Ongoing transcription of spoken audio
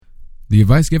The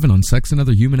advice given on sex and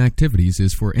other human activities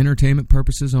is for entertainment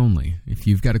purposes only. If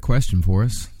you've got a question for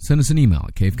us, send us an email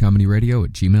at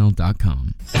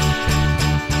cavecomedyradio@gmail.com.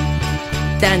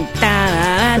 Dun, dun,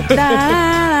 dun,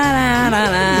 dun, dun,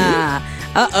 dun.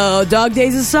 Uh-oh, dog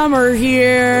days of summer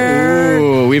here.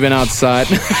 Ooh, we've been outside.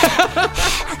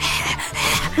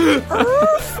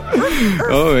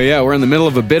 Oh, yeah, we're in the middle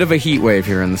of a bit of a heat wave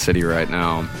here in the city right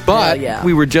now. But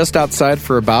we were just outside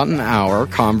for about an hour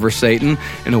conversating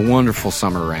in a wonderful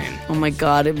summer rain. Oh, my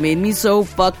God, it made me so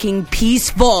fucking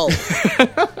peaceful.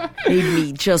 Made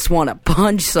me just want to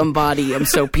punch somebody. I'm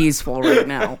so peaceful right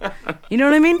now. You know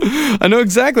what I mean? I know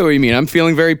exactly what you mean. I'm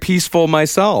feeling very peaceful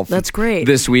myself. That's great.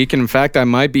 This week, and in fact, I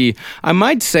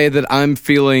might say that I'm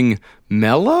feeling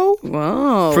mellow.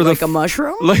 Whoa, like a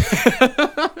mushroom?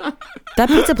 That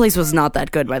pizza place was not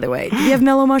that good, by the way. Did you have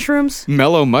mellow mushrooms?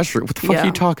 Mellow mushroom? What the fuck are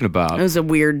you talking about? It was a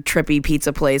weird, trippy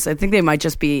pizza place. I think they might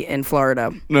just be in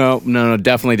Florida. No,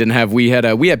 definitely didn't have. We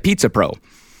had Pizza Pro.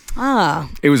 Ah.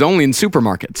 It was only in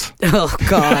supermarkets. Oh,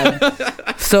 God.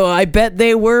 So I bet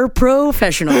they were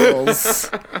professionals.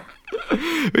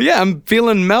 Yeah, I'm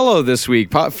feeling mellow this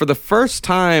week. For the first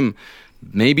time,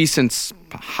 maybe since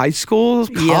high school,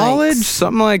 college,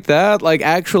 something like that. Like,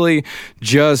 actually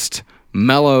just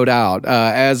mellowed out.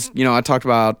 As you know, I talked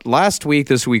about last week.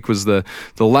 This week was the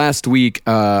last week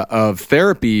of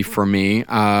therapy for me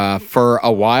for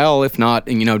a while, if not,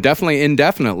 definitely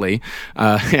indefinitely.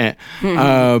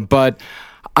 But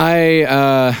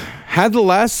I had the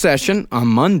last session on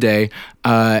Monday,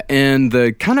 and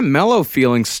the kind of mellow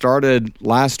feeling started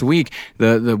last week.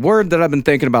 The word that I've been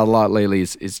thinking about a lot lately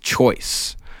is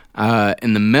choice.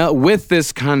 And with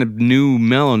this kind of new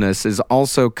mellowness has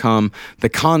also come the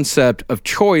concept of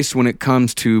choice when it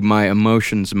comes to my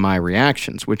emotions and my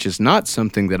reactions, which is not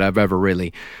something that I've ever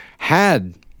really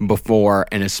had before,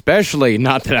 and especially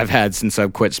not that I've had since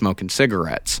I've quit smoking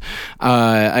cigarettes.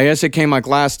 I guess it came like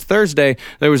last Thursday.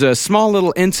 There was a small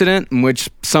little incident in which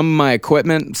some of my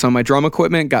drum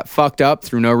equipment got fucked up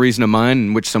through no reason of mine,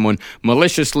 in which someone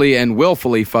maliciously and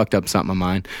willfully fucked up something of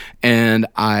mine. And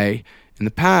I, in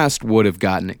the past, would have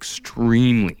gotten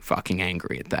extremely fucking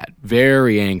angry at that.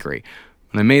 Very angry.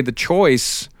 And I made the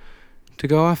choice to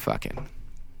go, fuck it.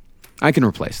 I can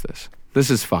replace this. This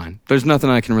is fine. There's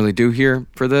nothing I can really do here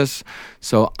for this,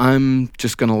 so I'm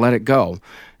just going to let it go.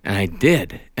 And I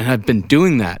did. And I've been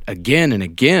doing that again and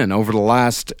again over the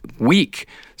last week,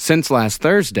 since last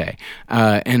Thursday.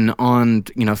 And on,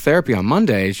 therapy on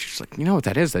Monday, she's like, you know what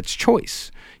that is? That's choice.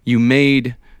 You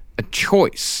made a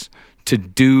choice to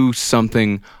do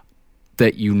something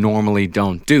that you normally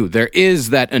don't do. There is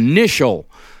that initial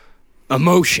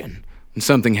emotion when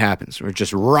something happens, where it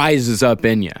just rises up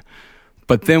in you.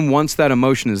 But then once that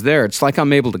emotion is there, it's like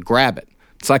I'm able to grab it.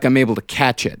 It's like I'm able to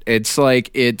catch it. It's like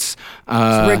it's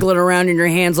wriggling around in your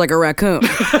hands like a raccoon.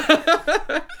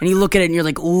 And you look at it and you're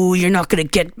like, ooh, you're not going to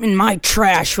get in my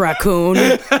trash, raccoon.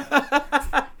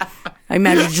 I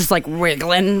imagine just like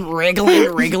wriggling. You're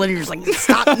just like,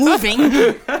 stop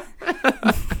moving.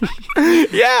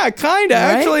 Yeah, kind of.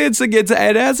 Right? Actually,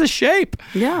 it has a shape.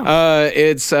 Yeah.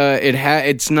 It's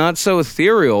not so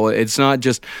ethereal. It's not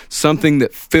just something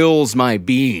that fills my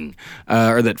being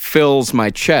or that fills my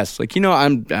chest. Like, I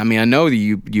know that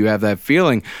you have that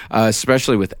feeling,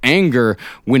 especially with anger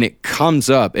when it comes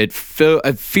up. It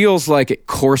feels like it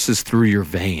courses through your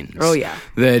veins. Oh yeah.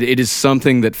 That it is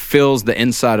something that fills the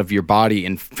inside of your body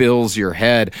and fills your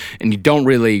head, and you don't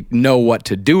really know what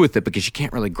to do with it because you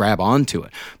can't really grab onto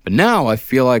it. But now I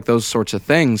feel like those sorts of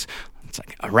things, it's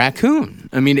like a raccoon.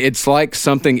 I mean, it's like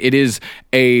something, it is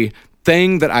a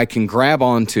thing that I can grab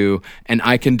onto and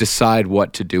I can decide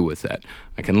what to do with it.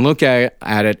 I can look at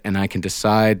it and I can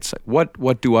decide, it's like,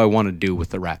 what do I want to do with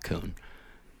the raccoon?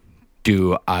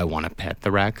 Do I want to pet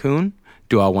the raccoon?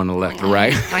 Do I want to let the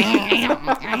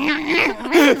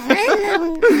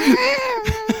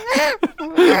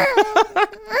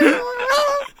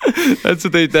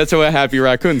That's how a happy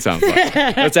raccoon sounds like.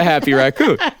 That's a happy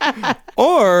raccoon.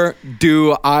 Or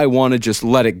do I want to just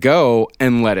let it go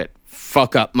and let it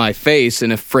fuck up my face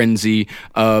in a frenzy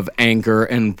of anger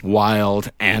and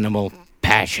wild animal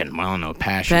passion? Well, no,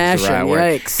 passion is the right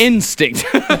word. Yikes. Instinct.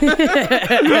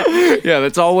 Yeah,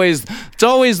 it's always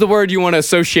the word you want to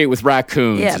associate with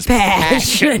raccoons. Yeah,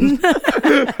 passion.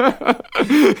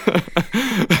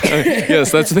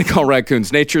 Yes, that's what they call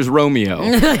raccoons. Nature's Romeo.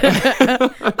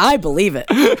 I believe it.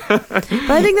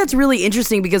 But I think that's really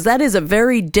interesting because that is a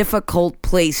very difficult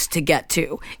place to get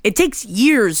to. It takes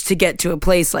years to get to a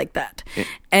place like that.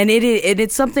 And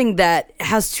it's something that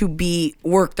has to be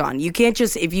worked on. You can't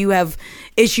just, if you have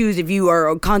issues, if you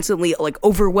are constantly like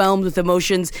overwhelmed with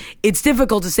emotions, it's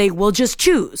difficult to say, well, just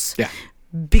choose. Yeah.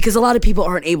 Because a lot of people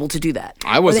aren't able to do that.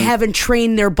 Or they haven't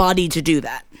trained their body to do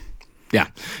that. Yeah,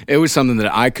 it was something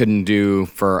that I couldn't do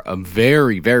for a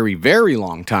very, very, very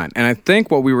long time. And I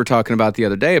think what we were talking about the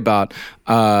other day about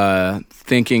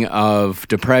thinking of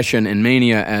depression and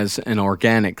mania as an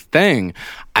organic thing,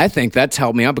 I think that's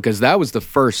helped me out because that was the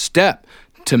first step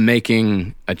to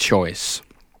making a choice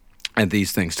at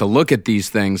these things, to look at these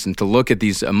things and to look at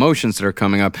these emotions that are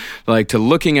coming up, like to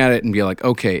looking at it and be like,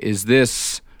 okay, is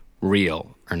this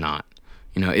real or not?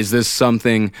 You know, is this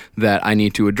something that I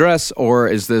need to address, or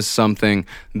is this something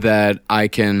that I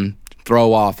can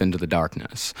throw off into the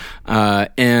darkness?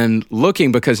 And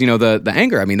looking, because you know the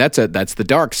anger, I mean that's the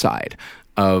dark side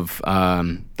of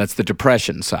that's the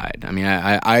depression side. I mean,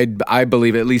 I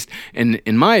believe, at least in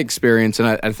my experience,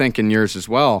 and I think in yours as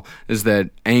well, is that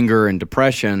anger and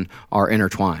depression are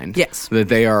intertwined. Yes, that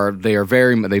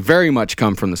they very much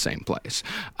come from the same place,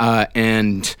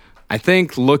 and I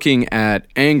think looking at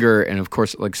anger, and of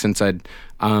course, like since I'd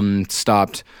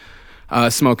stopped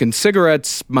smoking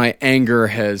cigarettes, my anger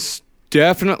has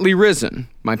definitely risen.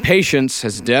 My patience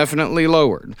has definitely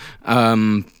lowered.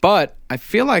 But I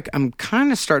feel like I'm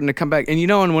kind of starting to come back. And you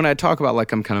know, and when I talk about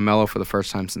like I'm kind of mellow for the first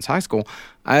time since high school,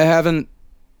 I haven't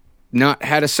not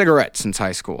had a cigarette since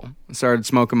high school. I started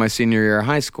smoking my senior year of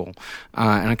high school.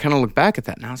 And I kind of look back at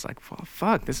that and I was like, well,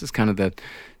 fuck, this is kind of the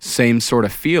same sort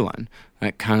of feeling.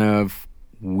 That kind of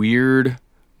weird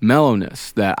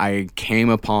mellowness that I came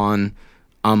upon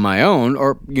on my own,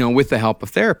 or, you know, with the help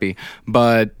of therapy.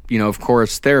 But, you know, of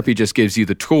course, therapy just gives you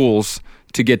the tools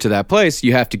to get to that place.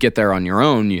 You have to get there on your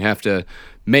own. You have to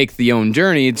make the own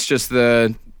journey. It's just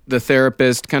the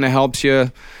therapist kind of helps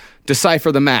you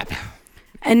decipher the map.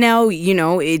 And now, you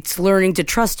know, it's learning to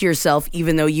trust yourself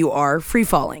even though you are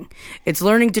free-falling. It's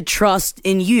learning to trust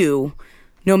in you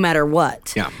no matter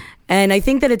what. Yeah. And I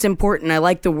think that it's important. I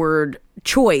like the word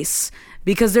choice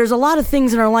because there's a lot of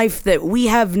things in our life that we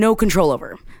have no control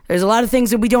over. There's a lot of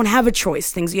things that we don't have a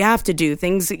choice, things you have to do,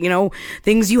 things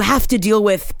you have to deal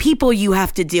with, people you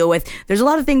have to deal with. There's a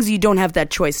lot of things you don't have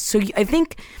that choice. So I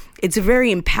think it's a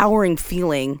very empowering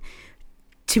feeling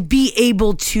to be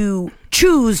able to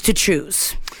choose to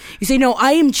choose. You say, no,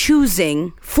 I am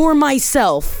choosing for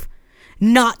myself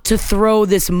not to throw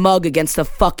this mug against the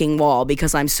fucking wall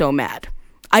because I'm so mad.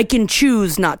 I can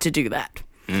choose not to do that.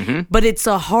 Mm-hmm. But it's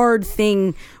a hard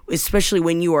thing, especially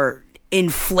when you are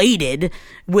inflated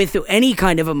with any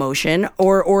kind of emotion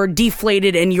or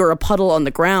deflated and you're a puddle on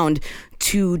the ground,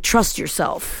 to trust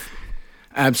yourself.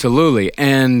 Absolutely.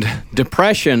 And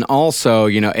depression also,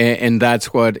 you know, and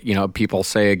that's what, you know, people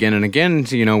say again and again,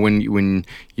 you know, when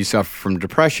you suffer from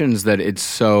depressions, that it's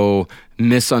so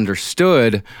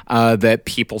misunderstood that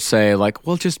people say like,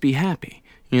 well, just be happy.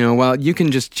 You know, well, you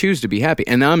can just choose to be happy.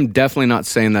 And I'm definitely not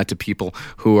saying that to people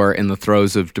who are in the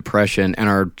throes of depression and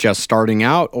are just starting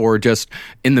out or just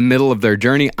in the middle of their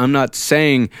journey. I'm not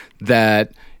saying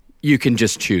that you can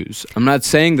just choose. I'm not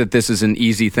saying that this is an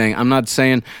easy thing. I'm not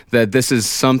saying that this is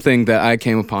something that I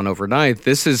came upon overnight.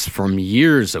 This is from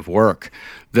years of work,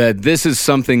 that this is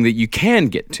something that you can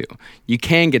get to. You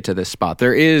can get to this spot.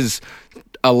 There is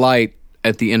a light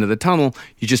at the end of the tunnel.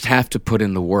 You just have to put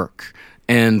in the work.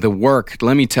 And the work,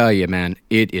 let me tell you, man,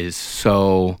 it is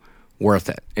so worth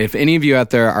it. If any of you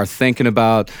out there are thinking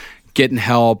about getting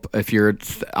help, if you're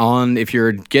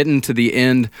getting to the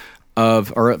end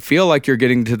of, or feel like you're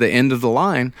getting to the end of the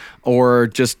line, or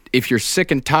just if you're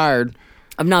sick and tired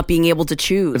of not being able to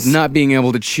choose,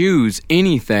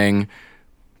 anything,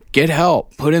 get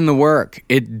help, put in the work.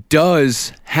 It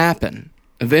does happen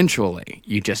eventually.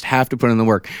 You just have to put in the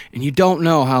work, and you don't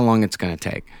know how long it's going to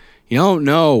take. You don't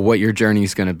know what your journey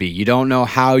is going to be. You don't know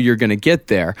how you're going to get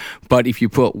there. But if you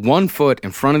put one foot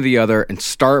in front of the other and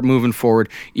start moving forward,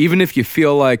 even if you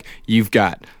feel like you've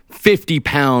got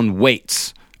 50-pound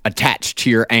weights attached to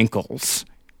your ankles,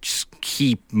 just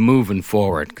keep moving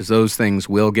forward, because those things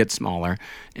will get smaller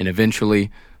and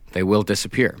eventually they will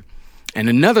disappear. And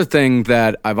another thing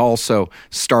that I've also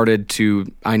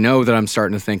I know that I'm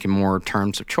starting to think in more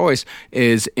terms of choice,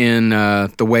 is in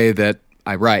the way that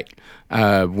I write.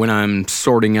 When I'm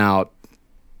sorting out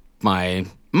my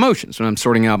emotions, when I'm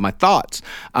sorting out my thoughts,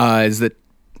 is that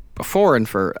before and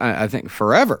for I think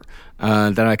forever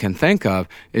that I can think of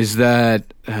is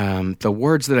that the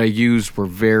words that I used were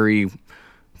very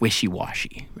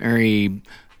wishy-washy, very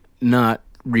not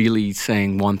really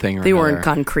saying one thing or They another. weren't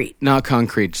concrete. Not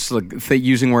concrete. Just like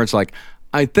using words like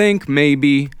I think,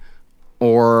 maybe,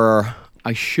 or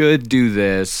I should do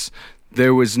this.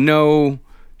 There was no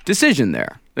decision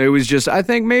there. It was just, I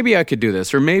think maybe I could do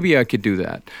this, or maybe I could do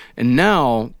that. And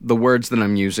now the words that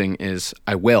I'm using is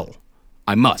I will,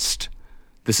 I must.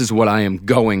 This is what I am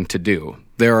going to do.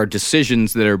 There are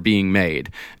decisions that are being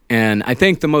made. And I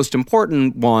think the most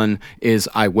important one is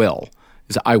I will.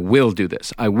 Is I will do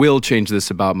this. I will change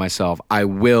this about myself. I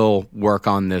will work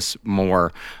on this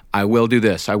more. I will do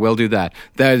this. I will do that.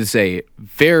 That is a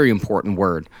very important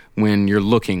word when you're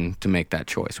looking to make that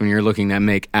choice, when you're looking to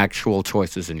make actual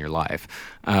choices in your life.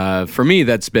 For me,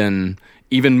 that's been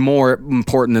even more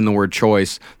important than the word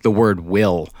choice. The word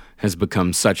will has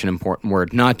become such an important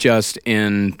word, not just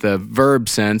in the verb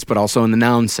sense, but also in the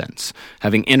noun sense,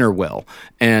 having inner will.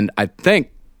 And I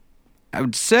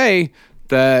would say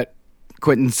that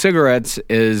quitting cigarettes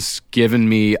has given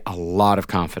me a lot of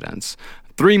confidence.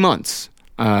 3 months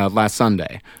last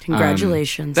Sunday.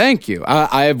 Congratulations. Thank you.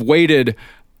 I have waited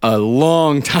a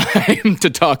long time to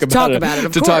talk about it.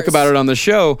 Of to course. talk about it on the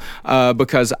show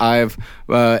because I've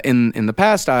in the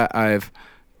past I've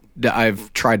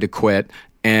tried to quit.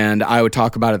 And I would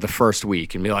talk about it the first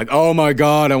week and be like, oh my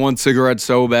God, I want cigarettes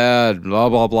so bad, blah,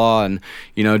 blah, blah. And,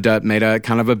 made a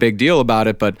kind of a big deal about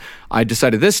it. But I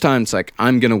decided this time, it's like,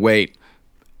 I'm going to wait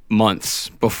months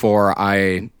before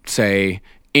I say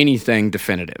anything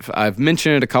definitive. I've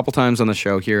mentioned it a couple times on the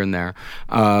show here and there.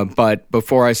 But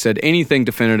before I said anything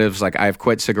definitive, it's like I've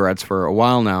quit cigarettes for a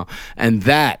while now. And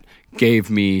that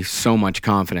gave me so much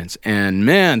confidence. And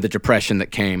man, the depression that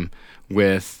came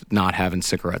with not having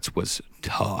cigarettes was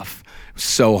tough. It was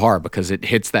so hard because it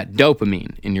hits that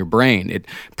dopamine in your brain. It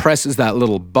presses that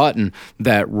little button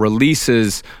that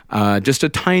releases just a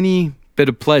tiny bit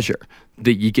of pleasure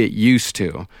that you get used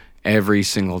to every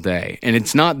single day. And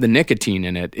it's not the nicotine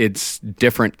in it. It's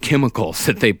different chemicals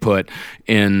that they put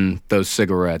in those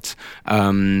cigarettes.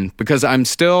 Because I'm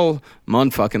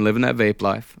fucking living that vape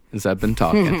life, as I've been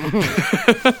talking.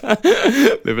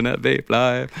 Living that vape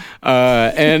life.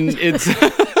 And it's...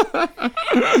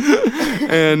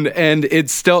 and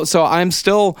it's still, so I'm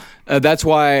still, that's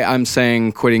why I'm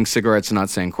saying quitting cigarettes and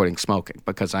not saying quitting smoking,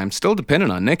 because I'm still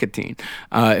dependent on nicotine.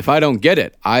 If I don't get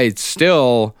it, I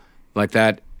still, like,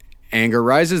 that anger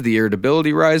rises, the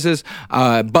irritability rises,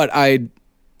 but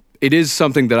it is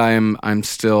something that I'm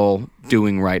still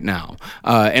doing right now.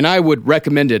 And I would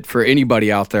recommend it for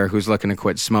anybody out there who's looking to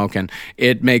quit smoking.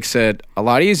 It makes it a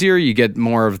lot easier. You get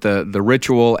more of the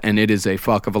ritual, and it is a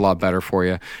fuck of a lot better for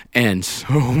you. And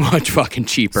so much fucking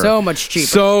cheaper. So much cheaper.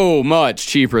 So much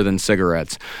cheaper than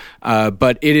cigarettes.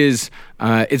 But it is,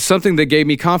 it's something that gave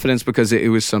me confidence because it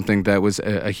was something that was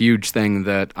a huge thing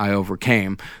that I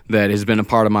overcame, that has been a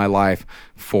part of my life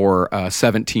for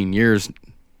 18 years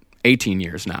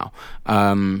now.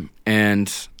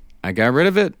 And I got rid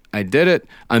of it. I did it.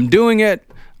 I'm doing it.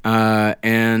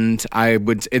 And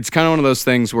it's kind of one of those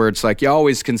things where it's like, you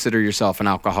always consider yourself an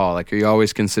alcoholic, or you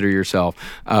always consider yourself,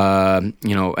 an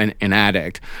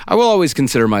addict. I will always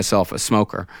consider myself a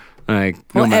smoker.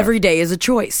 Every day is a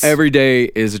choice. Every day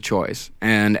is a choice.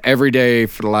 And every day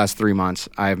for the last 3 months,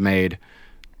 I've made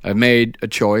a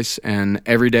choice. And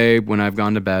every day when I've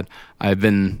gone to bed, I've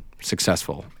been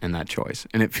successful in that choice,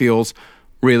 and it feels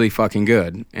really fucking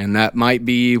good. And that might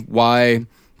be why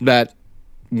that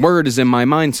word is in my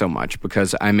mind so much,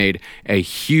 because I made a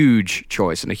huge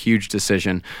choice and a huge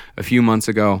decision a few months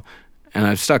ago, and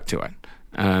I've stuck to it.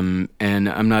 And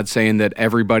I'm not saying that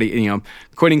everybody,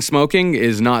 quitting smoking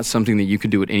is not something that you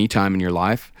can do at any time in your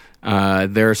life.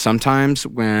 There are some times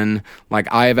when, like,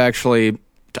 I have actually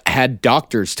had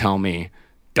doctors tell me,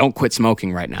 don't quit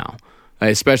smoking right now.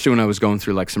 Especially when I was going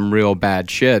through, like, some real bad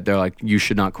shit. They're like, you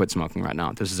should not quit smoking right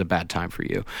now. This is a bad time for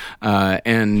you.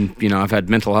 And I've had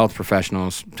mental health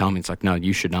professionals tell me, it's like, no,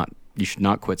 you should not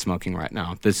quit smoking right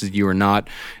now. You are not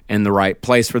in the right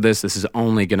place for this. This is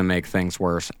only going to make things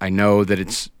worse. I know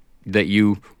that that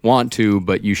you want to,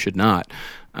 but you should not.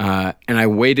 And I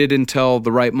waited until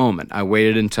the right moment. I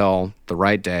waited until the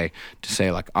right day to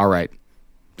say, like, all right,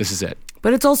 this is it.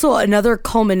 But it's also another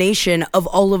culmination of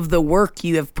all of the work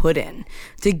you have put in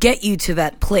to get you to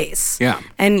that place. Yeah.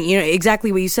 And,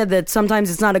 exactly what you said, that sometimes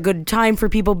it's not a good time for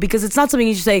people because it's not something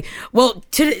you just say, well,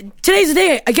 today's the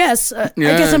day, I guess. I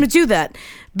guess I'm going to do that.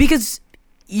 Because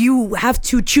you have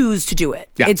to choose to do it.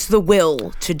 Yeah. It's the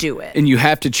will to do it. And you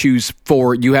have to do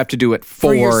it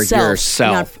for yourself.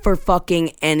 Not for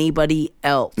fucking anybody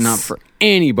else.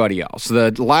 anybody else.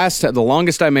 The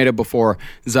longest I made it before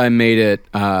is I made it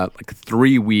like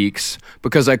 3 weeks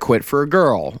because I quit for a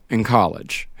girl in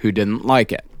college who didn't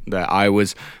like it, that I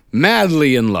was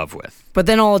madly in love with. But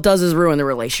then all it does is ruin the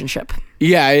relationship.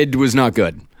 Yeah, it was not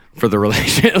good for the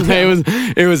relationship.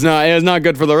 It was not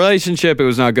good for the relationship. It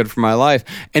was not good for my life,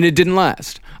 and it didn't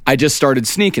last. I just started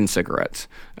sneaking cigarettes,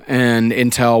 and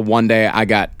until one day I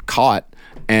got caught,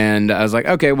 and I was like,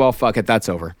 okay, well, fuck it, that's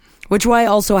over. Which why I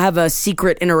also have a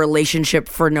secret in a relationship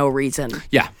for no reason.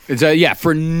 Yeah, it's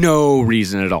for no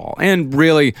reason at all, and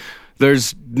really,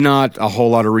 there's not a whole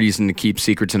lot of reason to keep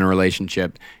secrets in a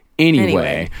relationship.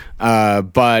 Anyway.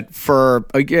 But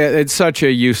it's such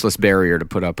a useless barrier to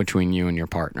put up between you and your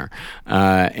partner.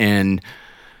 And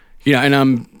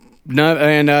I'm not,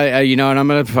 and I'm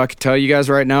going to fucking tell you guys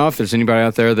right now, if there's anybody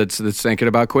out there that's thinking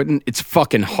about quitting, it's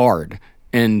fucking hard.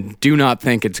 And do not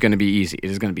think it's going to be easy.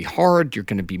 It is going to be hard. You're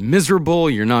going to be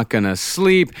miserable. You're not going to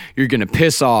sleep. You're going to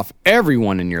piss off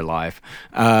everyone in your life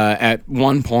at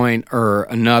one point or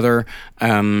another.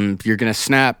 You're going to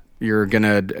snap. You're going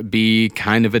to be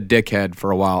kind of a dickhead for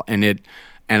a while. And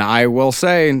I will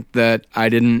say that I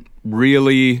didn't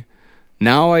really,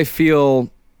 now I feel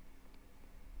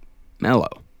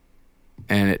mellow.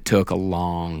 And it took a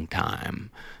long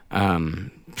time.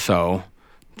 So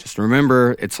just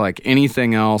remember, it's like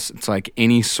anything else. It's like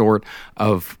any sort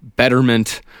of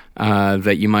betterment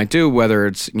that you might do, whether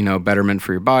it's, betterment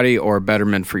for your body or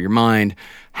betterment for your mind.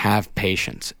 Have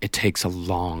patience. It takes a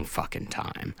long fucking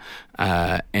time.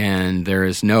 And there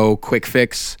is no quick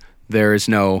fix. There is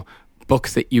no book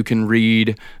that you can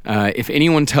read. If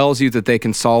anyone tells you that they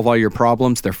can solve all your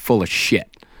problems, they're full of shit.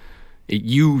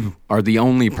 You are the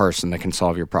only person that can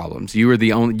solve your problems. You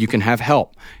can have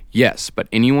help. Yes, but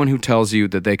anyone who tells you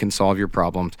that they can solve your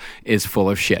problems is full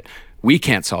of shit. We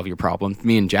can't solve your problem.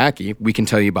 Me and Jackie, we can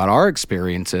tell you about our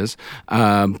experiences,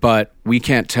 but we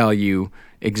can't tell you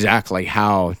exactly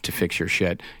how to fix your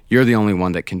shit. You're the only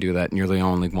one that can do that, and you're the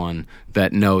only one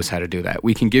that knows how to do that.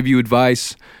 We can give you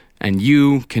advice, and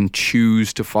you can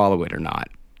choose to follow it or not.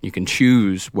 You can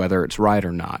choose whether it's right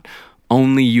or not.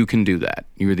 Only you can do that.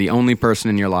 You're the only person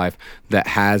in your life that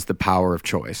has the power of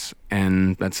choice.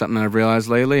 And that's something that I've realized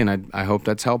lately, and I hope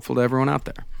that's helpful to everyone out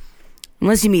there.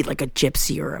 Unless you meet like a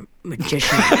gypsy or a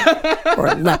magician or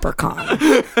a leprechaun.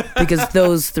 Because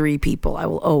those three people I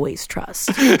will always trust.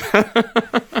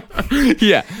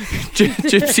 Yeah.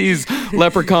 Gypsies,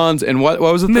 leprechauns, and what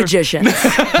was it? Magicians.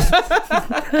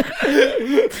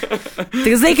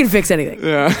 Because they can fix anything.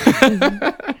 Yeah.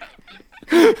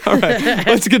 All right,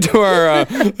 let's get to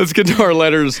our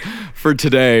letters for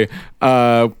today.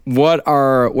 What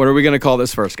are we going to call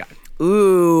this first guy?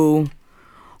 Ooh,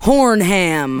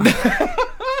 Hornham.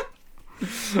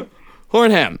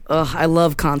 Hornham. Ugh, I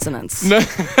love consonants.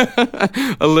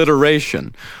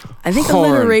 Alliteration. I think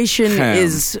alliteration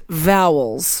is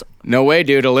vowels. No way,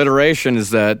 dude. Alliteration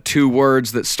is two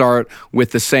words that start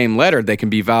with the same letter. They can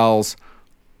be vowels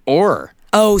or.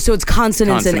 Oh, so it's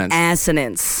consonants and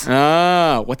assonants.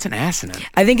 Ah, what's an assonant?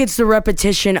 I think it's the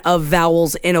repetition of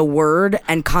vowels in a word,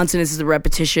 and consonants is the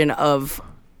repetition of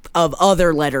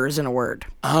other letters in a word.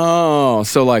 Oh,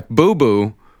 so like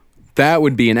boo-boo, that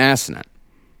would be an assonant.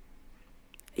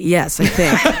 Yes, I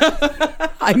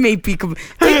think. I may be... take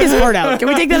this part out. Can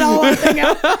we take that whole thing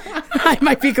out? I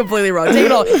might be completely wrong. Take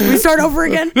it all. Can we start over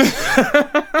again?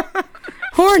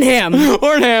 Hornham.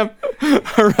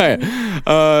 All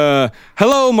right.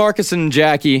 Hello, Marcus and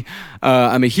Jackie.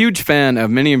 I'm a huge fan of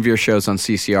many of your shows on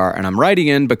CCR, and I'm writing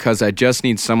in because I just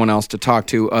need someone else to talk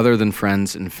to other than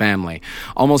friends and family.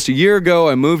 Almost a year ago,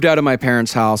 I moved out of my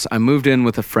parents' house. I moved in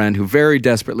with a friend who very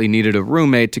desperately needed a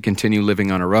roommate to continue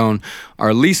living on her own.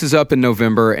 Our lease is up in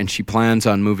November, and she plans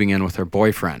on moving in with her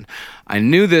boyfriend. I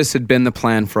knew this had been the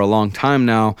plan for a long time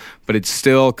now, but it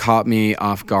still caught me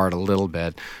off guard a little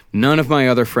bit. None of my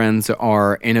other friends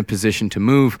are in a position to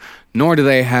move, nor do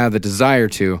they have the desire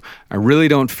to. I really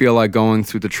don't feel like going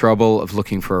through the trouble of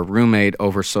looking for a roommate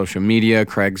over social media,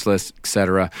 Craigslist,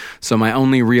 etc. So my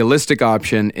only realistic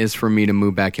option is for me to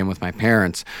move back in with my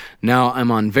parents. Now,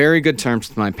 I'm on very good terms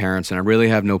with my parents, and I really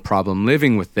have no problem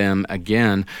living with them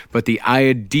again, but the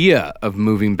idea of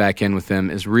moving back in with them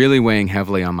is really weighing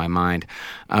heavily on my mind.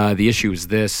 The issue is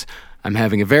this. I'm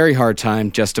having a very hard time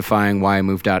justifying why I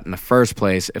moved out in the first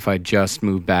place if I just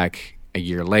moved back a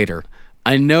year later.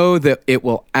 I know that it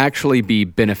will actually be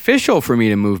beneficial for me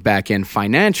to move back in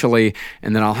financially,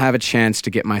 and that I'll have a chance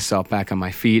to get myself back on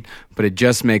my feet, but it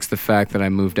just makes the fact that I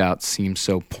moved out seem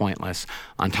so pointless.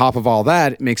 On top of all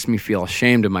that, it makes me feel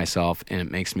ashamed of myself, and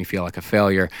it makes me feel like a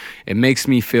failure. It makes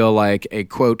me feel like a,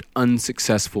 quote,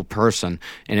 unsuccessful person,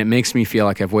 and it makes me feel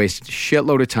like I've wasted a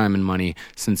shitload of time and money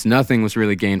since nothing was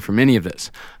really gained from any of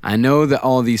this. I know that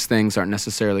all these things aren't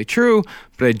necessarily true,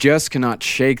 but I just cannot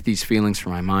shake these feelings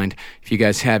from my mind. If you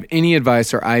guys have any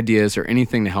advice or ideas or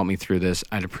anything to help me through this,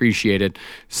 I'd appreciate it.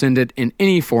 Send it in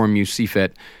any form you see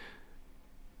fit.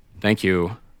 Thank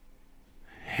you.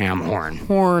 Hamhorn.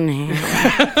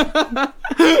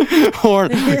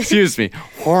 Excuse me.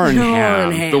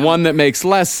 Hornham. The one that makes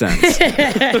less sense.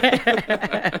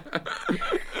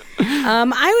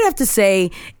 I would have to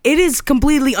say it is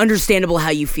completely understandable how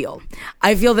you feel.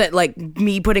 I feel that, like,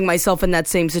 me putting myself in that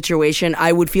same situation,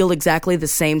 I would feel exactly the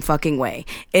same fucking way.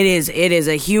 It is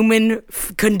a human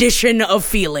condition of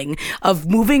feeling, of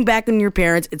moving back in your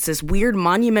parents. It's this weird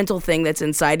monumental thing that's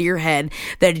inside of your head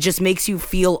that just makes you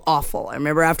feel awful. I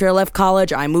remember after I left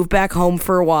college, I moved back home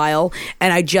for a while,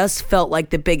 and I just felt like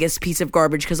the biggest piece of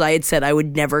garbage because I had said I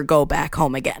would never go back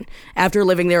home again after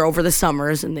living there over the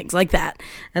summers and things like that.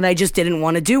 And I just didn't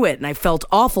want to do it, and I felt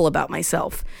awful about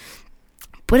myself.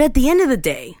 But at the end of the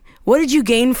day, what did you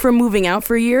gain from moving out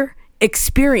for a year?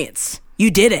 Experience.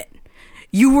 You did it.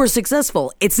 You were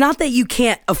successful. It's not that you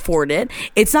can't afford it.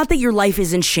 It's not that your life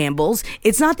is in shambles.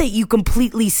 It's not that you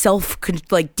completely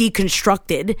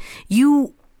deconstructed.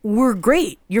 You were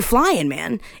great. You're flying,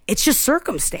 man. It's just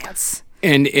circumstance.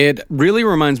 And it really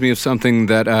reminds me of something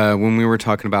that when we were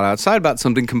talking about outside about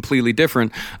something completely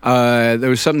different, there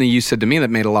was something that you said to me that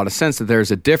made a lot of sense, that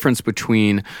there's a difference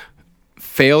between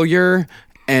failure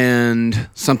and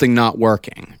something not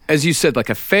working. As you said, like,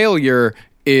 a failure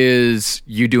is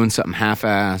you doing something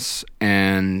half-ass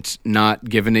and not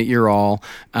giving it your all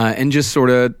and just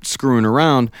sort of screwing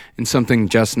around, and something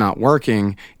just not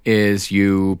working is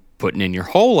you putting in your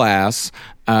whole ass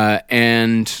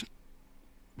and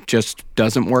just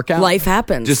doesn't work out. Life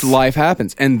happens. Just life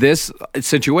happens. And this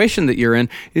situation that you're in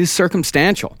is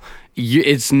circumstantial.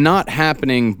 It's not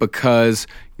happening because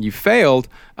you failed.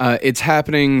 It's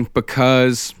happening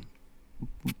because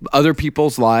other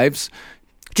people's lives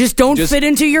just don't fit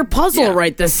into your puzzle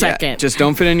right this second. Yeah, just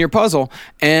don't fit in your puzzle.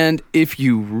 And if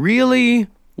you really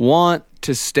want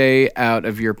to stay out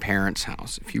of your parents'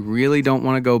 house, if you really don't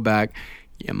want to go back,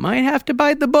 you might have to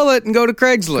bite the bullet and go to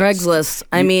Craigslist.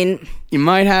 You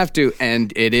might have to,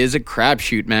 and it is a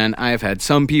crapshoot, man. I have had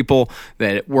some people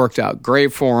that it worked out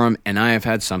great for them, and I have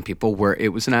had some people where it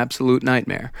was an absolute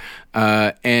nightmare.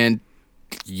 And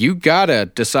you gotta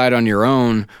decide on your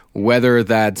own whether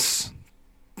that's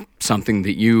something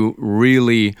that you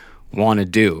really want to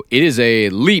do. It is a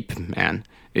leap, man.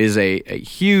 It is a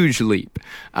huge leap.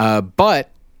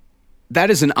 But that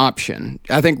is an option.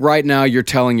 I think right now you're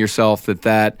telling yourself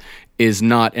that is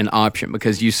not an option,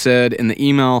 because you said in the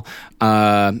email,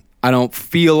 I don't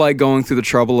feel like going through the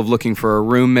trouble of looking for a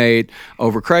roommate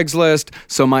over Craigslist,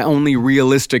 so my only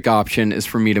realistic option is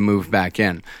for me to move back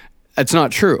in. That's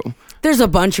not true. There's a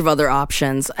bunch of other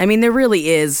options. I mean, there really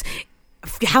is.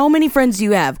 How many friends do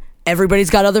you have? Everybody's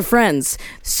got other friends.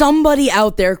 Somebody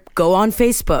out there, go on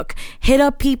Facebook, hit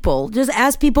up people, just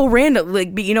ask people random.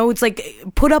 Like, you know, it's like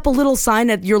put up a little sign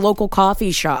at your local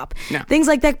coffee shop, things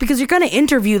like that, because you're going to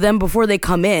interview them before they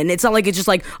come in. It's not like it's just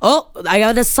like, oh, I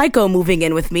got a psycho moving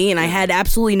in with me and I had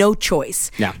absolutely no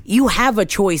choice. Yeah. You have a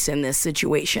choice in this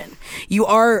situation. You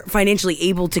are financially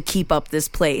able to keep up this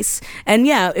place. And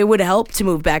yeah, it would help to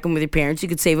move back in with your parents. You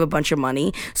could save a bunch of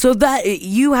money. So that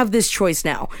you have this choice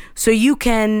now. So you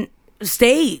can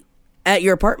stay at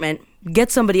your apartment,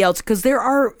 get somebody else, because there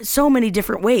are so many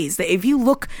different ways that if you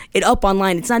look it up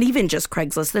online, it's not even just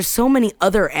Craigslist. There's so many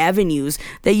other avenues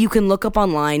that you can look up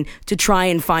online to try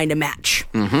and find a match.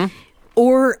 Mm-hmm.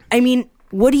 Or, I mean,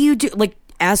 what do you do? Like,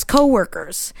 ask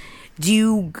coworkers. Do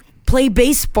you play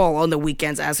baseball on the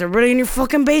weekends? Ask everybody in your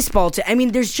fucking baseball team. I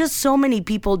mean, there's just so many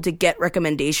people to get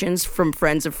recommendations from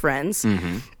friends of friends.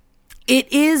 Mm-hmm.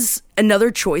 It is another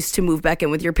choice to move back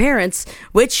in with your parents,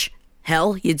 which,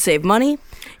 hell, you'd save money.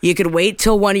 You could wait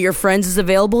till one of your friends is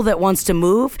available that wants to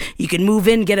move. You can move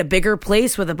in, get a bigger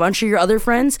place with a bunch of your other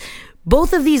friends.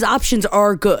 Both of these options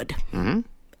are good. Mm-hmm.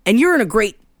 And you're in a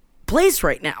great place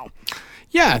right now.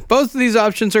 Yeah, both of these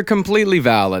options are completely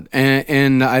valid.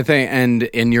 And I think,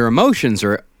 and your emotions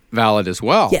are valid as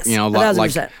well. Yes, you know,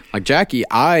 1,000%. like Jackie,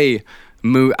 I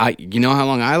moved, you know how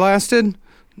long I lasted?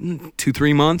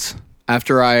 2-3 months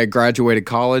after I graduated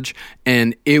college.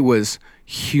 And it was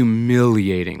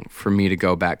humiliating for me to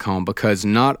go back home, because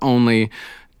not only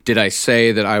did I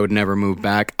say that I would never move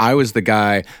back? I was the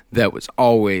guy that was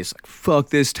always like, fuck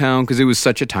this town, because it was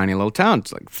such a tiny little town.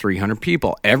 It's like 300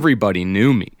 people. Everybody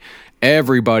knew me.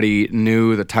 Everybody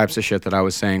knew the types of shit that I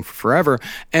was saying for forever.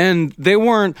 And they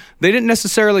didn't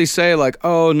necessarily say like,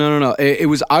 oh, no.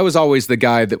 I was always the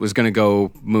guy that was going to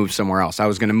go move somewhere else. I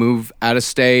was going to move out of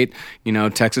state.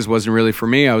 Texas wasn't really for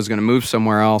me. I was going to move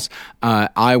somewhere else.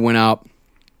 I went out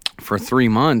for 3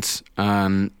 months,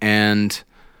 and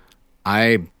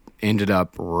I ended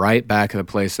up right back at the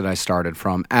place that I started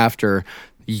from after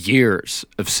years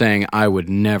of saying I would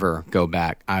never go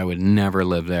back. I would never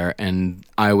live there, and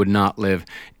I would not live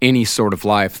any sort of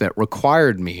life that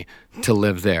required me to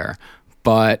live there.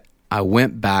 But I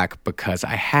went back because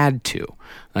I had to.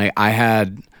 Like, I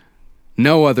had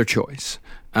no other choice.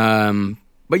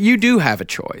 But you do have a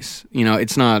choice.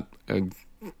 It's not a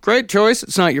great choice.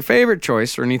 It's not your favorite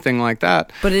choice or anything like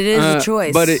that. But it is a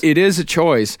choice. But it is a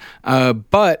choice.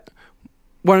 But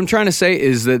what I'm trying to say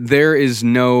is that there is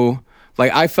no...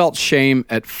 Like, I felt shame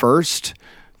at first,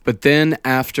 but then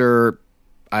after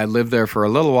I lived there for a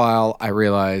little while, I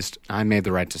realized I made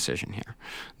the right decision here.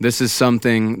 This is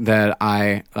something that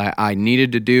I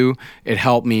needed to do. It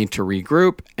helped me to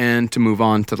regroup and to move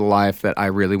on to the life that I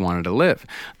really wanted to live.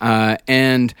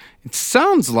 And it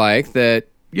sounds like that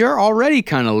you're already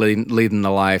kind of leading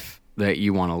the life that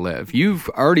you want to live. You've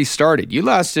already started. You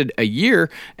lasted a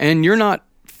year, and you're not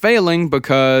failing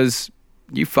because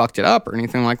you fucked it up or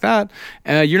anything like that.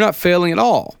 You're not failing at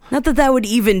all. Not that would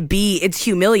even be, it's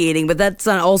humiliating, but that's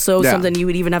not also something you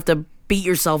would even have to beat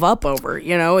yourself up over.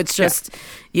 It's just,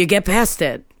 you get past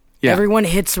it. Yeah. Everyone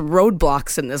hits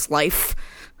roadblocks in this life.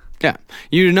 Yeah.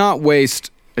 You do not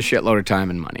waste a shitload of time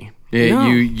and money. No.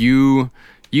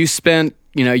 You spent,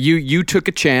 you took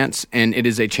a chance, and it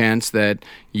is a chance that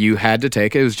you had to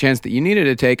take. It was a chance that you needed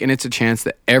to take, and it's a chance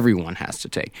that everyone has to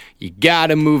take. You got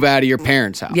to move out of your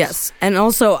parents' house.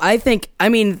 Think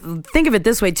of it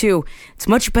this way, too. It's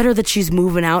much better that she's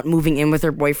moving in with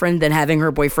her boyfriend than having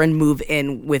her boyfriend move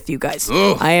in with you guys.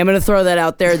 Ugh. I am going to throw that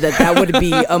out there, that would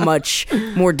be a much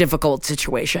more difficult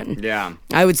situation. Yeah.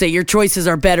 I would say your choices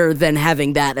are better than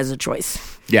having that as a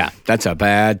choice. Yeah, that's a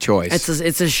bad choice.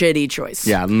 It's a shitty choice.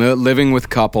 Yeah, living with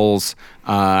couples,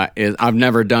 I've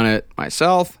never done it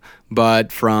myself,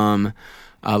 but from,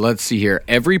 let's see here,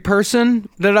 every person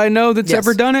that I know that's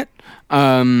ever done it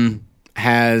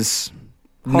has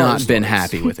not been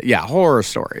happy with it. Yeah, horror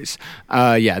stories.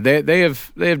 They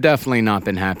have definitely not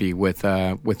been happy with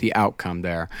the outcome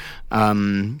there.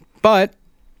 But...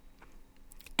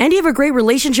 And you have a great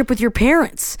relationship with your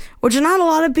parents, which not a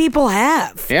lot of people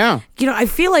have. Yeah. I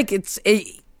feel like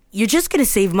you're just going to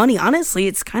save money. Honestly,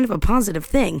 it's kind of a positive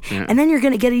thing. Yeah. And then you're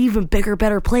going to get an even bigger,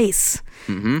 better place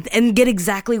and get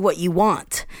exactly what you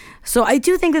want. So I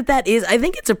do think I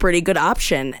think it's a pretty good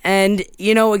option. And,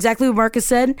 exactly what Marcus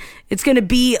said, it's going to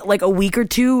be like a week or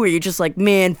two where you're just like,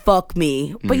 man, fuck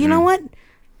me. But you know what?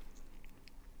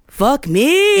 Fuck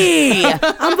me.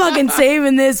 I'm fucking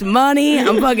saving this money.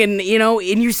 I'm fucking,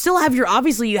 and you still have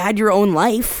obviously you had your own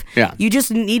life. Yeah. You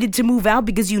just needed to move out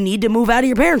because you need to move out of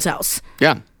your parents' house.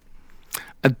 Yeah.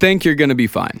 I think you're going to be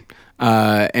fine.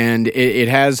 And it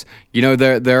has,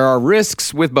 there are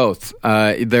risks with both.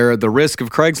 The risk of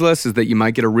Craigslist is that you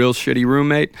might get a real shitty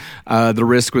roommate. The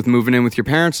risk with moving in with your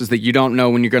parents is that you don't know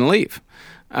when you're going to leave.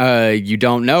 You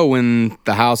don't know when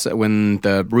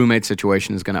the roommate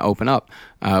situation is going to open up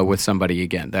with somebody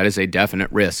again. That is a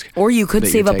definite risk. Or you could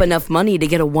save up enough money to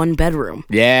get a 1-bedroom.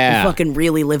 Yeah. And fucking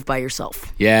really live by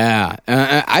yourself. Yeah.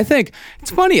 I think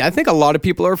it's funny. I think a lot of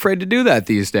people are afraid to do that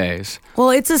these days. Well,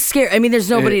 it's a scary. There's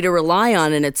nobody to rely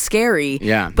on, and it's scary.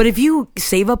 Yeah. But if you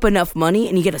save up enough money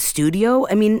and you get a studio,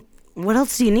 what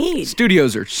else do you need?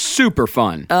 Studios are super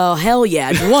fun. Oh, hell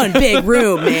yeah. It's one big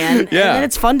room, man. Yeah. And then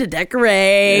it's fun to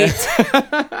decorate.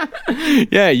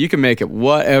 Yeah, you can make it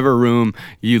whatever room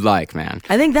you like, man.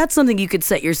 I think that's something you could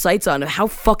set your sights on, of how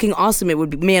fucking awesome it would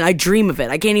be. Man, I dream of it.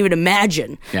 I can't even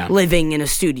imagine living in a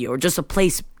studio or just a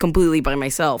place completely by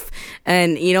myself.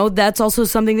 And, that's also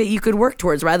something that you could work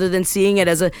towards rather than seeing it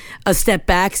as a step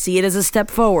back, see it as a step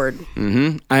forward.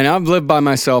 Mm-hmm. And I've lived by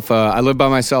myself. I lived by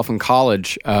myself in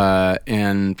college.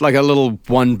 In like a little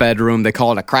 1-bedroom. They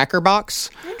call it a cracker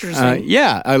box. Interesting.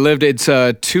 Yeah, I lived. It's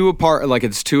two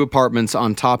apartments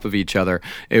on top of each other.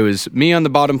 It was me on the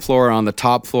bottom floor. On the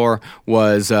top floor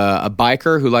was a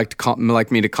biker who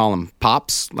liked me to call him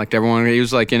Pops. Like everyone, he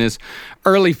was like in his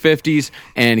early 50s,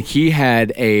 and he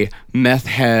had a meth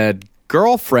head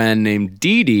girlfriend named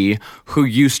Dee Dee who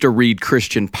used to read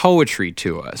Christian poetry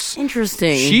to us.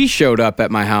 Interesting. She showed up at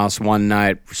my house one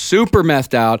night, super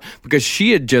methed out, because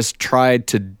she had just tried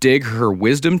to dig her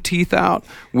wisdom teeth out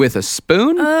with a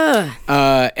spoon.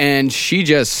 And she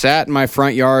just sat in my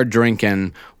front yard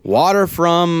drinking water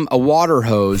from a water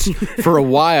hose for a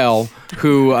while.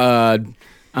 And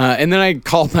then I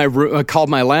called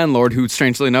my landlord, who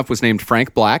strangely enough was named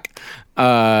Frank Black,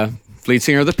 lead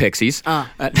singer of the Pixies.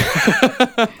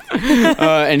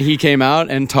 And he came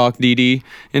out and talked Dee Dee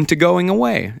into going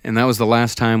away. And that was the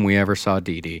last time we ever saw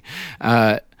Dee Dee.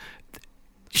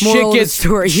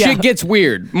 Shit gets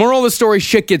weird. Moral of the story,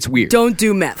 shit gets weird. Don't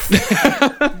do meth.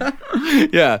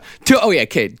 Yeah.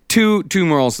 Two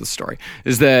morals of the story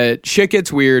is that shit gets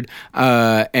weird,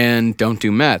 and don't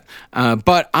do meth.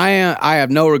 But I have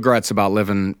no regrets about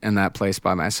living in that place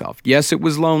by myself. Yes, it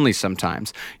was lonely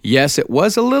sometimes. Yes, it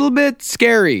was a little bit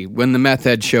scary when the meth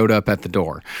head showed up at the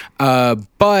door.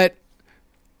 But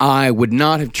I would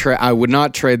not trade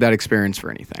that experience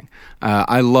for anything.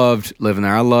 I loved living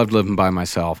there. I loved living by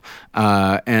myself.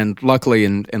 And luckily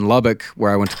in Lubbock,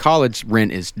 where I went to college,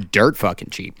 rent is dirt fucking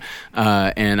cheap.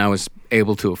 And I was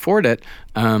able to afford it.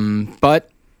 But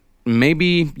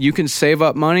maybe you can save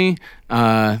up money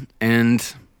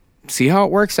and see how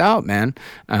it works out, man.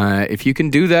 If you can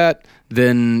do that,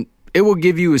 then it will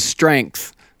give you a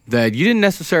strength that you didn't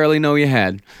necessarily know you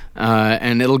had,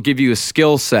 and it'll give you a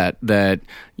skill set that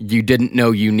you didn't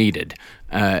know you needed.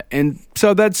 And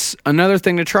so that's another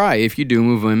thing to try if you do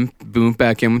move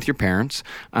back in with your parents,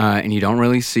 and you don't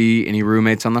really see any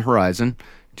roommates on the horizon.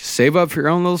 Just save up for your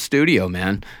own little studio,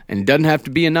 man. And it doesn't have to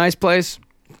be a nice place.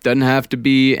 It doesn't have to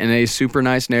be in a super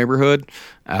nice neighborhood.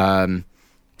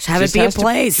 Just have it be a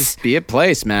place. Just be a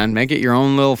place, man. Make it your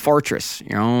own little fortress,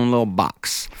 your own little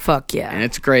box. Fuck yeah. And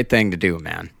it's a great thing to do,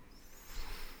 man.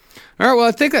 All right, well,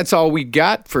 I think that's all we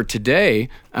got for today.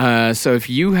 So if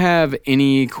you have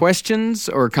any questions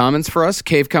or comments for us,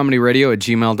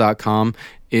 cavecomedyradio@gmail.com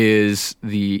is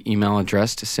the email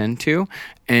address to send to.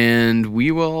 And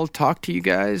we will talk to you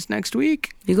guys next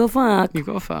week. You go fuck. You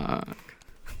go fuck.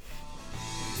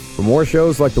 For more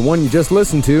shows like the one you just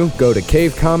listened to, go to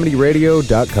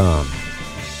cavecomedyradio.com.